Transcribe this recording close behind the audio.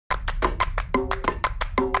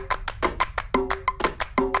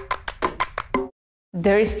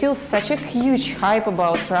There is still such a huge hype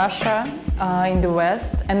about Russia in the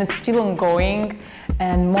West, and it's still ongoing.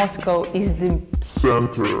 And Moscow is the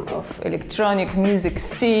center of electronic music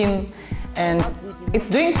scene, and it's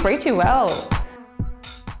doing pretty well.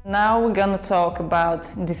 Now we're gonna talk about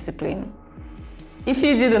Disziplin. If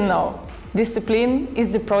you didn't know, Disziplin is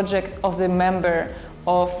the project of the member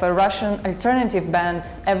of a Russian alternative band,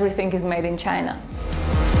 Everything is Made in China.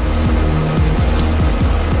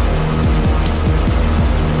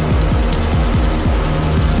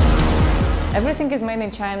 Everything is Made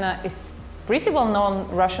in China is pretty well-known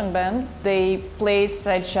Russian band. They played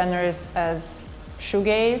such genres as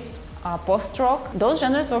shoegaze, post-rock. Those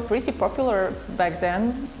genres were pretty popular back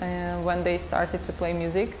then when they started to play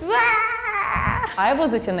music. I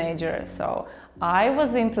was a teenager, so I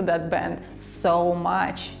was into that band so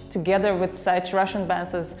much, together with such Russian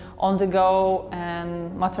bands as On The Go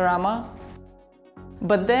and Motorama.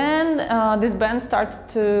 But then this band started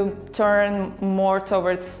to turn more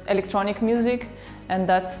towards electronic music, and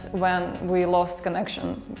that's when we lost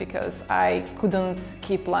connection, because I couldn't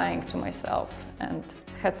keep lying to myself and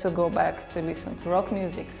had to go back to listen to rock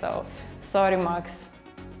music. So sorry, Max,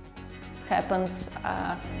 it happens.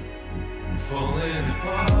 Falling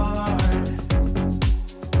apart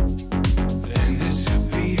and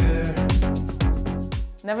disappear.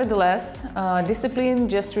 Nevertheless, Disziplin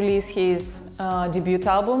just released his debut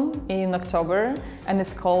album in October, and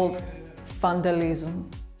it's called Vandalism.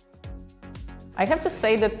 I have to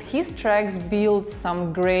say that his tracks build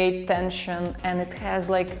some great tension, and it has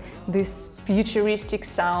like this futuristic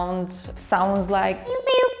sounds like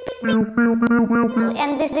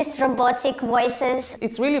and this robotic voices.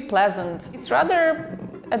 It's really pleasant. It's rather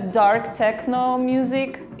a dark techno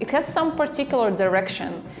music. It has some particular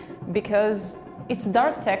direction because it's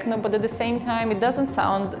dark techno, but at the same time it doesn't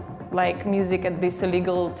sound like music at these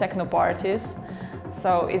illegal techno parties.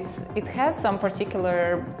 So it has some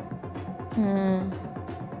particular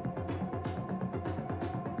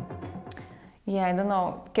yeah, I don't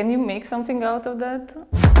know. Can you make something out of that?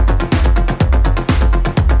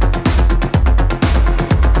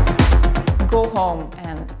 Go home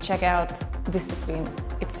and check out Disziplin.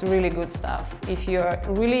 It's really good stuff. If you're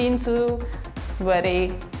really into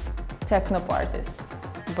sweaty techno parties,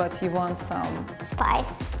 but you want some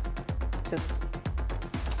Spice. just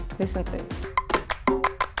listen to it.